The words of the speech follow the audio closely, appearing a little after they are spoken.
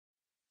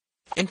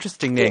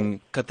Interesting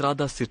name,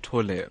 Kathrada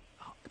Sithole.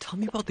 Tell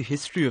me about the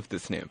history of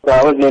this name. So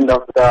I was named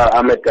after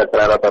Ahmed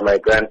Kathrada by my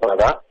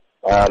grandfather.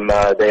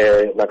 My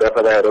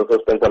grandfather had also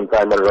spent some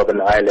time on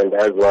Robben Island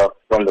as well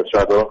from the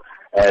struggle.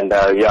 And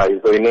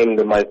so he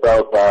named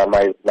myself,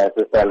 my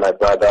sister and my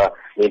brother,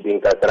 me being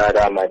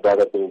Kathrada, my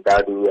brother being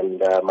Dadoo, and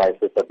my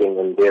sister being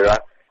Indira.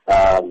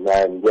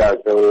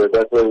 So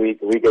that's where we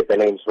get the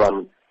names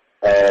from.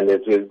 And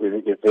it's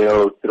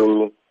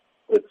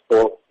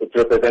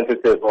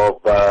representative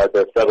of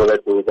the struggle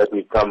that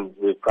we've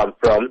come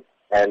from.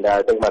 And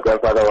I think my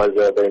grandfather was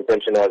the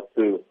intention was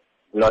to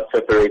not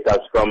separate us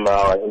from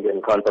our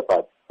Indian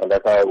counterparts. And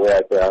that's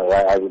where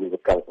I believe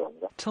it comes from.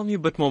 Tell me a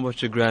bit more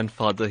about your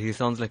grandfather. He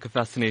sounds like a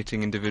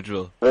fascinating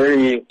individual.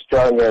 Very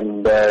strong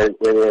and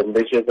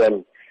ambitious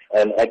and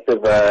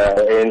active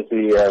ANC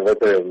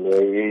veteran.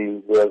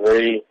 He was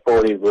very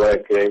for his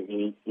work.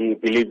 He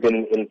believed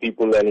in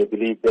people, and he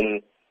believed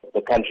in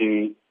the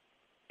country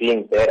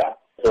being better.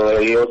 So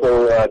he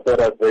also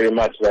taught us very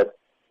much that,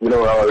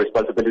 our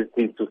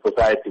responsibilities to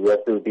society. We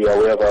have to be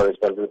aware of our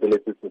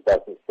responsibilities to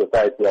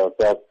society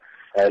ourselves,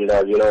 and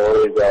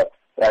always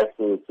try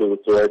to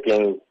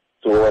working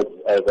towards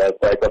a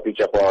brighter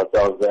future for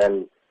ourselves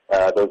and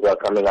those who are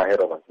coming ahead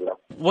of us.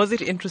 Was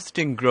it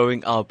interesting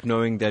growing up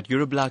knowing that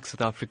you're a black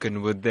South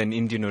African with an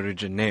Indian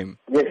origin name?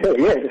 Yes,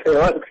 it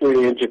was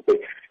really interesting.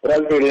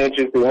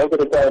 Most of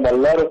the time, a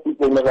lot of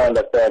people never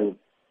understand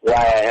why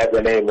I have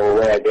the name or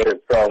where I get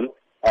it from.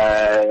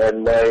 I've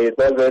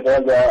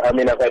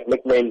had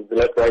nicknames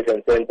left, right,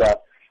 and center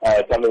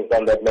coming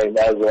from that name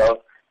as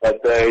well.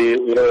 But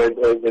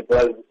it's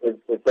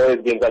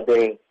always been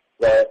something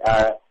that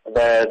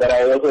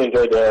I also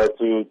enjoyed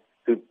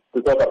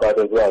to talk about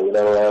as well.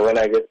 When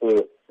I get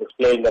to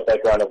explain the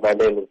background of my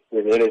name,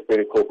 it is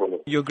very cool for me.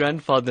 Your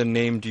grandfather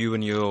named you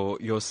and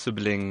your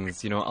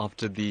siblings,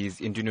 after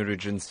these Indian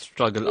origin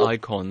struggle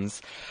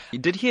icons.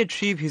 Did he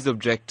achieve his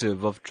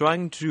objective of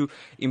trying to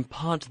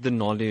impart the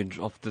knowledge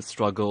of the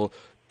struggle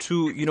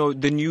to,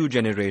 the new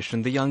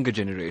generation, the younger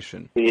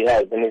generation? He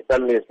has, in his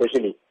family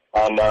especially.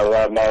 In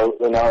our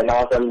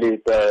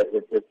family,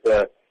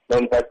 it's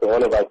known fact to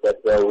all of us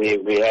that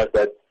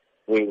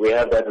we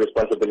have that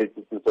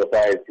responsibility to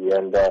society,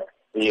 and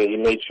he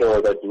made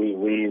sure that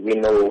we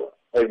know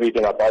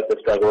everything about the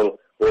struggle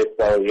with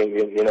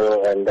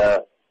and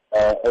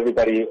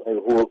everybody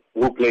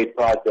who played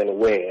parts and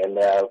where, and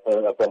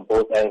from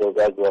both angles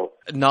as well.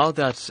 Now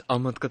that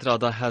Ahmed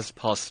Kathrada has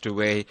passed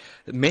away,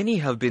 many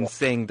have been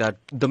saying that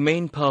the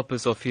main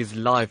purpose of his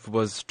life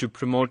was to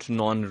promote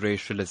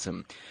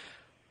non-racialism.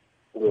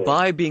 Yeah.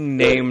 By being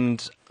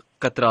named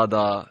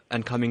Kathrada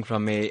and coming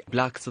from a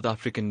black South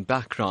African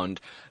background,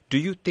 do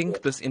you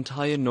think this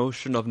entire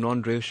notion of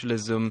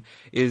non-racialism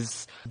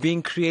is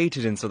being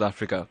created in South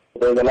Africa?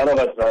 There's a lot of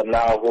us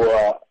now who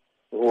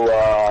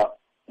are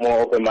more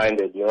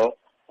open-minded, There's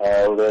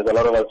a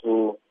lot of us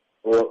who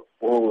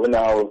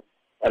now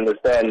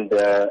understand,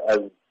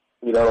 what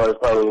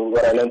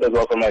I learned as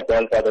well from my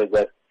grandfather is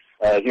that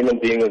a human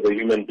being is a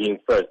human being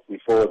first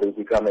before they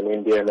become an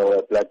Indian or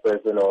a black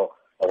person or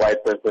a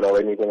white person or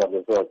anything of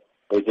the sort.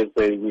 They just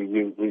say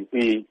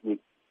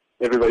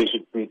everybody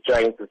should be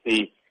trying to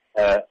see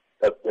a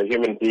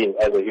human being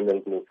as a human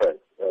being first.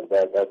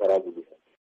 That's what I believe.